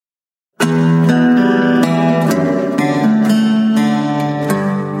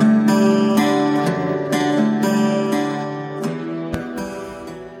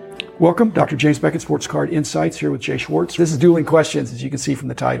Welcome, Dr. James Beckett, Sports Card Insights, here with Jay Schwartz. This is Dueling Questions, as you can see from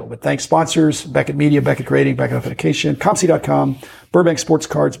the title. But thanks sponsors, Beckett Media, Beckett Grading, Beckett Authentication, ComC.com, Burbank Sports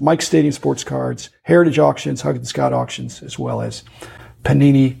Cards, Mike Stadium Sports Cards, Heritage Auctions, Huggins Scott Auctions, as well as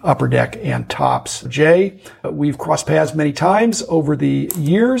Panini, Upper Deck, and Topps. Jay, we've crossed paths many times over the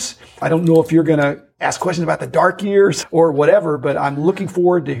years. I don't know if you're going to ask questions about the dark years or whatever, but I'm looking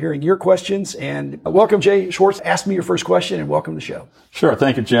forward to hearing your questions. And welcome, Jay Schwartz. Ask me your first question and welcome to the show. Sure.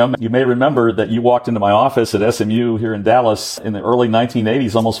 Thank you, Jim. You may remember that you walked into my office at SMU here in Dallas in the early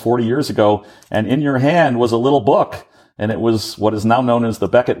 1980s, almost 40 years ago, and in your hand was a little book. And it was what is now known as the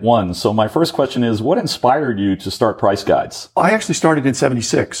Beckett One. So my first question is, what inspired you to start Price Guides? I actually started in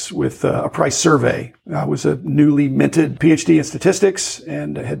 76 with a price survey. I was a newly minted PhD in statistics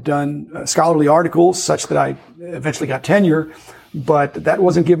and had done scholarly articles such that I eventually got tenure. But that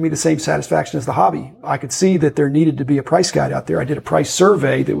wasn't giving me the same satisfaction as the hobby. I could see that there needed to be a price guide out there. I did a price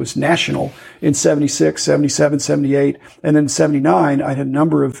survey that was national in 76, 77, 78. And then in 79, I had a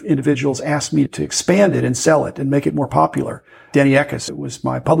number of individuals ask me to expand it and sell it and make it more popular. Denny Eckes was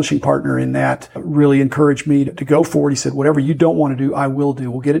my publishing partner in that, really encouraged me to go for it. He said, whatever you don't want to do, I will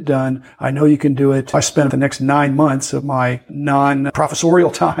do. We'll get it done. I know you can do it. I spent the next 9 months of my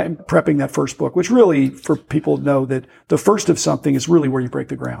non-professorial time prepping that first book, which really, for people to know that the first of something is really where you break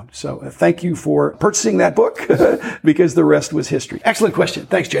the ground. So thank you for purchasing that book because the rest was history. Excellent question.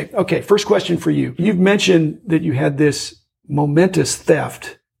 Thanks, Jay. Okay, first question for you. You've mentioned that you had this momentous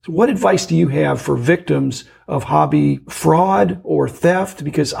theft. So what advice do you have for victims of hobby fraud or theft?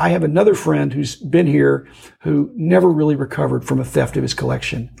 Because I have another friend who's been here who never really recovered from a theft of his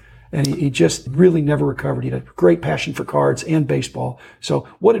collection. And he just really never recovered. He had a great passion for cards and baseball. So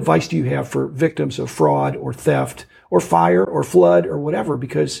what advice do you have for victims of fraud or theft or fire or flood or whatever?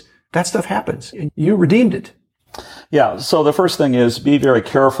 Because that stuff happens and you redeemed it. Yeah. So the first thing is be very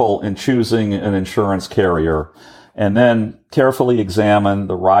careful in choosing an insurance carrier. And then carefully examine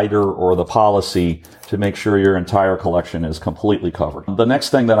the rider or the policy to make sure your entire collection is completely covered. The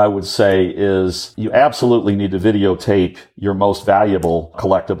next thing that I would say is you absolutely need to videotape your most valuable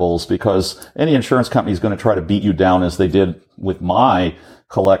collectibles because any insurance company is going to try to beat you down as they did with my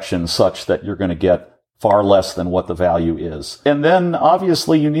collection such that you're going to get far less than what the value is. And then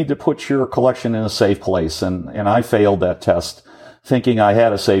obviously you need to put your collection in a safe place. And I failed that test thinking I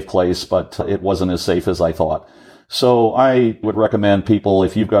had a safe place, but it wasn't as safe as I thought. So I would recommend people,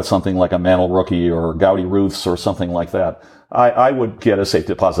 if you've got something like a Mantle Rookie or Gowdy Ruths or something like that, I would get a safe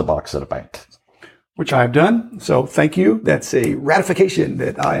deposit box at a bank. Which I have done. So thank you. That's a ratification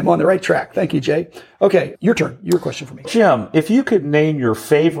that I am on the right track. Thank you, Jay. Okay, your turn. Your question for me. Jim, if you could name your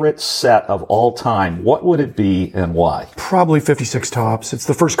favorite set of all time, what would it be and why? Probably 56 Topps. It's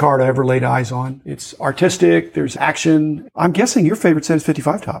the first card I ever laid eyes on. It's artistic. There's action. I'm guessing your favorite set is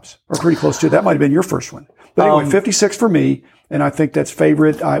 55 Topps, or pretty close to it. That might have been your first one. But anyway, 56 for me. And I think that's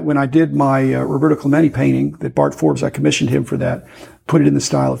favorite. When I did my Roberto Clemente painting that Bart Forbes, I commissioned him for that, put it in the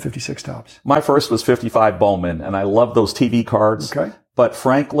style of 56 Topps. My first was 55 Bowman, and I love those TV cards. Okay. But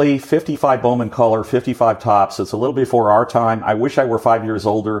frankly, 55 Bowman color, 55 Topps, it's a little before our time. I wish I were 5 years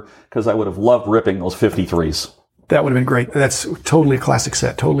older because I would have loved ripping those 53s. That would have been great. That's totally a classic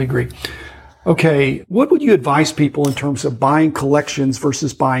set. Totally agree. Okay, what would you advise people in terms of buying collections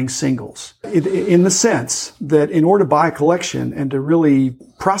versus buying singles? In the sense that in order to buy a collection and to really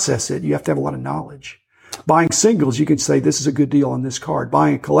process it, you have to have a lot of knowledge. Buying singles, you can say, this is a good deal on this card.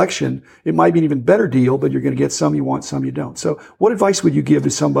 Buying a collection, it might be an even better deal, but you're going to get some you want, some you don't. So what advice would you give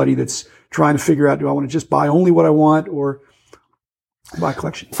to somebody that's trying to figure out, do I want to just buy only what I want or buy a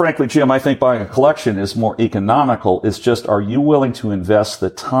collection? Frankly, Jim, I think buying a collection is more economical. It's just, are you willing to invest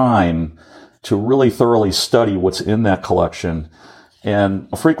the time to really thoroughly study what's in that collection? And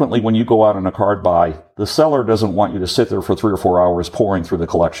frequently when you go out on a card buy, the seller doesn't want you to sit there for 3 or 4 hours pouring through the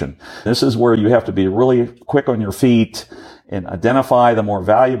collection. This is where you have to be really quick on your feet and identify the more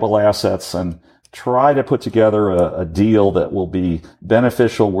valuable assets and try to put together a deal that will be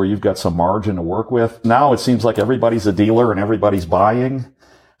beneficial where you've got some margin to work with. Now it seems like everybody's a dealer and everybody's buying.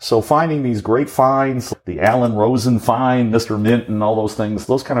 So finding these great finds, the Alan Rosen find, Mr. Mint and all those things,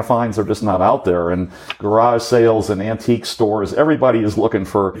 those kind of finds are just not out there. And garage sales and antique stores, everybody is looking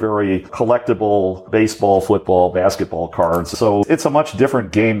for very collectible baseball, football, basketball cards. So it's a much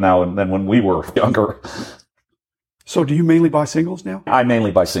different game now than when we were younger. So do you mainly buy singles now? I mainly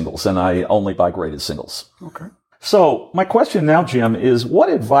buy singles, and I only buy graded singles. Okay. So my question now, Jim, is what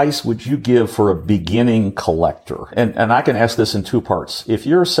advice would you give for a beginning collector? And I can ask this in 2 parts. If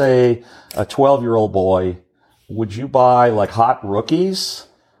you're, say, a 12-year-old boy, would you buy like hot rookies?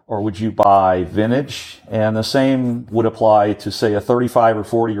 or would you buy vintage? And the same would apply to, say, a 35 or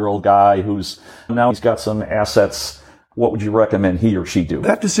 40-year-old guy who's now he's got some assets. What would you recommend he or she do?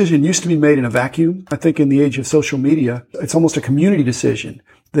 That decision used to be made in a vacuum. I think in the age of social media, it's almost a community decision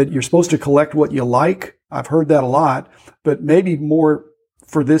that you're supposed to collect what you like. I've heard that a lot, but maybe more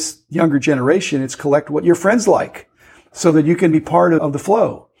for this younger generation, it's collect what your friends like so that you can be part of the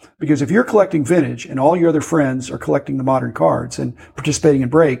flow. Because if you're collecting vintage and all your other friends are collecting the modern cards and participating in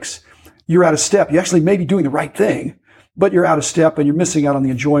breaks, you're out of step. You actually may be doing the right thing, but you're out of step and you're missing out on the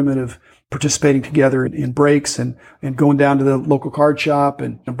enjoyment of participating together in breaks and going down to the local card shop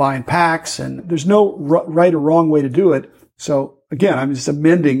and buying packs. And there's no right or wrong way to do it. So again, I'm just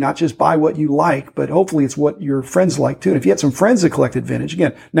amending, not just buy what you like, but hopefully it's what your friends like too. And if you had some friends that collected vintage,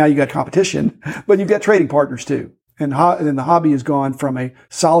 again, now you got competition, but you've got trading partners too. And then the hobby has gone from a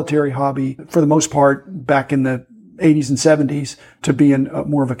solitary hobby, for the most part, back in the 80s and 70s, to being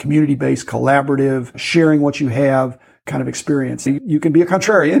more of a community-based, collaborative, sharing what you have kind of experience. You can be a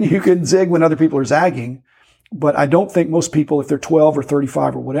contrarian. You can zig when other people are zagging. But I don't think most people, if they're 12 or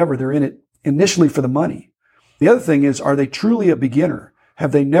 35 or whatever, they're in it initially for the money. The other thing is, are they truly a beginner?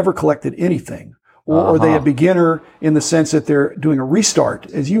 Have they never collected anything? Or are they a beginner in the sense that they're doing a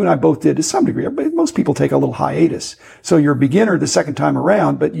restart, as you and I both did to some degree? Most people take a little hiatus. So you're a beginner the second time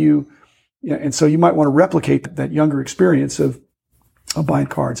around, but and so you might want to replicate that younger experience of buying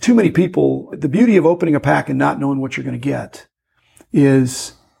cards. Too many people, the beauty of opening a pack and not knowing what you're going to get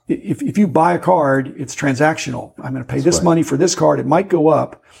is if you buy a card, it's transactional. I'm going to pay this money for this card. It might go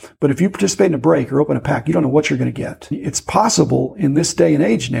up, but if you participate in a break or open a pack, you don't know what you're going to get. It's possible in this day and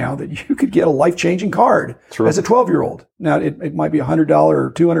age now that you could get a life-changing card as a 12-year-old. Now, it might be $100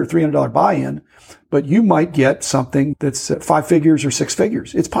 or $200 or $300 buy-in, but you might get something that's 5 figures or 6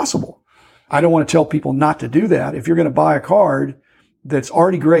 figures. It's possible. I don't want to tell people not to do that. If you're going to buy a card that's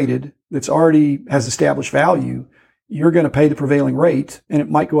already graded, that's already has established value, you're going to pay the prevailing rate, and it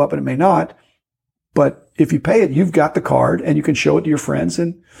might go up and it may not. But if you pay it, you've got the card and you can show it to your friends,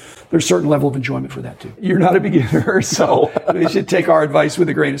 and there's a certain level of enjoyment for that too. You're not a beginner, so you should take our advice with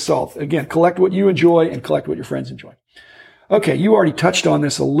a grain of salt. Again, collect what you enjoy and collect what your friends enjoy. Okay, you already touched on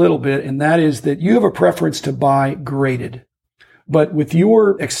this a little bit, and that is that you have a preference to buy graded. But with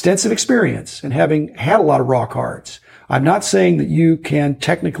your extensive experience and having had a lot of raw cards, I'm not saying that you can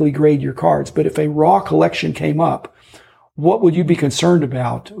technically grade your cards, but if a raw collection came up, what would you be concerned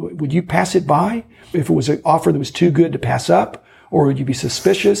about? Would you pass it by if it was an offer that was too good to pass up? Or would you be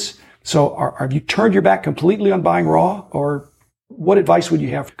suspicious? So have you turned your back completely on buying raw? Or what advice would you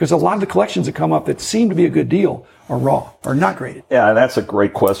have? Because a lot of the collections that come up that seem to be a good deal are raw, or not graded. Yeah, that's a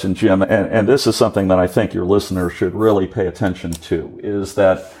great question, Jim. And this is something that I think your listeners should really pay attention to, is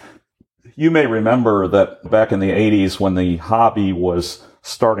that you may remember that back in the 80s when the hobby was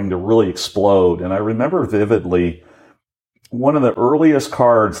starting to really explode, and I remember vividly one of the earliest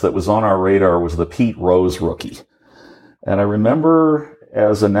cards that was on our radar was the Pete Rose rookie. And I remember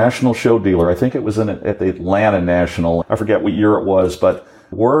as a national show dealer, I think it was at the Atlanta National, I forget what year it was, but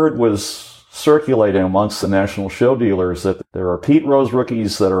word was circulating amongst the national show dealers that there are Pete Rose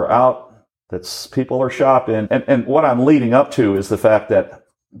rookies that are out, that people are shopping. And what I'm leading up to is the fact that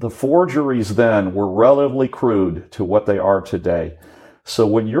the forgeries then were relatively crude to what they are today. So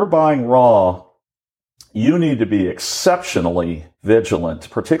when you're buying raw, you need to be exceptionally vigilant,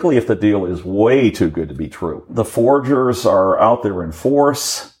 particularly if the deal is way too good to be true. The forgers are out there in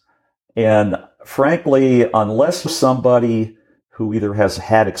force, and frankly, unless somebody who either has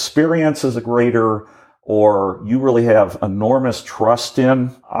had experience as a grader or you really have enormous trust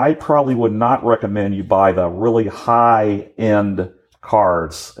in, I probably would not recommend you buy the really high-end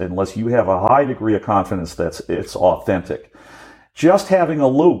cards unless you have a high degree of confidence that it's authentic. Just having a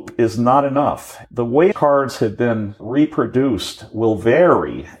loop is not enough. The way cards have been reproduced will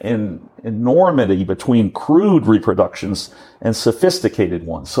vary in enormity between crude reproductions and sophisticated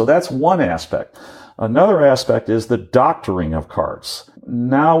ones. So that's one aspect. Another aspect is the doctoring of cards.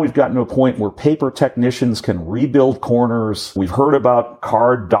 Now we've gotten to a point where paper technicians can rebuild corners. We've heard about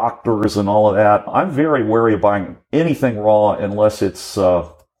card doctors and all of that. I'm very wary of buying anything raw unless it's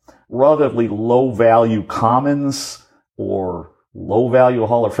relatively low-value commons or low-value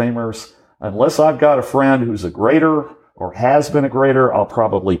Hall of Famers. Unless I've got a friend who's a grader or has been a grader, I'll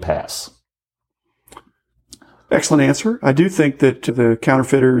probably pass. Excellent answer. I do think that the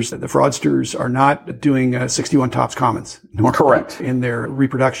counterfeiters, the fraudsters, are not doing 61 Topps commons. Correct. In their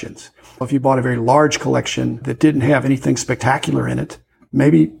reproductions. If you bought a very large collection that didn't have anything spectacular in it,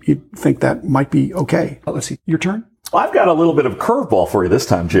 maybe you'd think that might be okay. Let's see. Your turn? I've got a little bit of a curveball for you this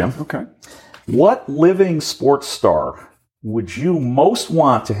time, Jim. Okay. What living sports star would you most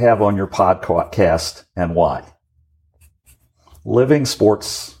want to have on your podcast and why? Living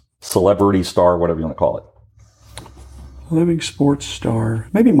sports celebrity star, whatever you want to call it. Living sports star.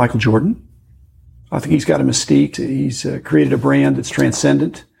 Maybe Michael Jordan. I think he's got a mystique. He's created a brand that's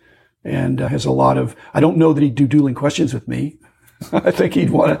transcendent and has a lot of, I don't know that he'd do dueling questions with me. I think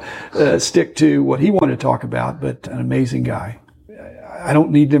he'd want to stick to what he wanted to talk about, but an amazing guy. I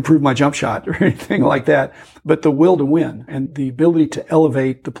don't need to improve my jump shot or anything like that, but the will to win and the ability to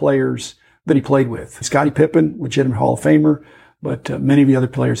elevate the players that he played with. Scottie Pippen, legitimate Hall of Famer, but many of the other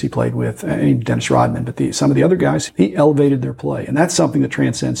players he played with, and even Dennis Rodman, but some of the other guys, he elevated their play. And that's something that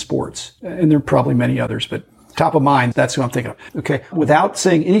transcends sports. And there are probably many others, but top of mind, that's who I'm thinking of. Okay, without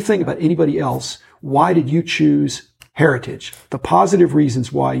saying anything about anybody else, why did you choose Heritage? The positive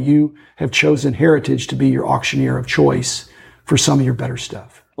reasons why you have chosen Heritage to be your auctioneer of choice for some of your better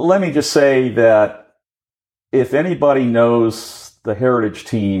stuff. Let me just say that if anybody knows the Heritage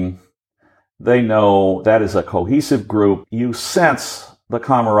team, they know that is a cohesive group. You sense the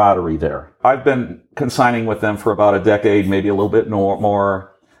camaraderie there. I've been consigning with them for about a decade, maybe a little bit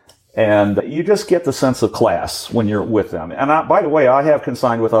more. And you just get the sense of class when you're with them. And by the way, I have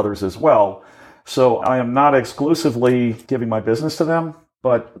consigned with others as well. So I am not exclusively giving my business to them.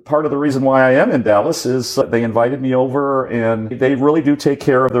 But part of the reason why I am in Dallas is they invited me over and they really do take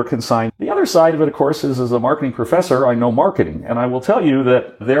care of their consigned. The other side of it, of course, is as a marketing professor, I know marketing. And I will tell you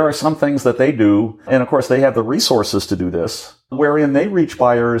that there are some things that they do. And of course, they have the resources to do this, wherein they reach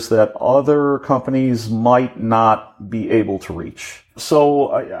buyers that other companies might not be able to reach.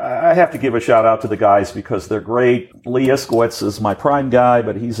 So I have to give a shout out to the guys because they're great. Lee Iskowitz is my prime guy,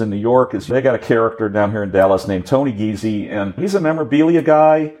 but he's in New York. They got a character down here in Dallas named Tony Giese, and he's a memorabilia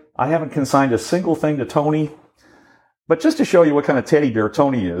guy. I haven't consigned a single thing to Tony. But just to show you what kind of teddy bear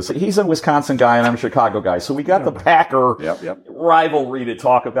Tony is, he's a Wisconsin guy and I'm a Chicago guy. So we got the Packer rivalry to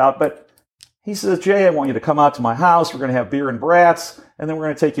talk about. But he says, Jay, I want you to come out to my house. We're going to have beer and brats, and then we're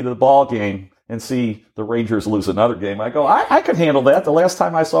going to take you to the ball game and see the Rangers lose another game. I go, I could handle that. The last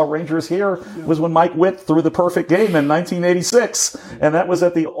time I saw Rangers here was when Mike Witt threw the perfect game in 1986, and that was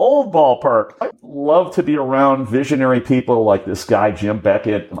at the old ballpark. I love to be around visionary people like this guy, Jim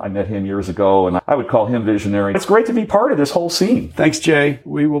Beckett. I met him years ago, and I would call him visionary. It's great to be part of this whole scene. Thanks, Jay.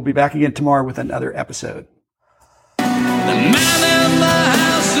 We will be back again tomorrow with another episode.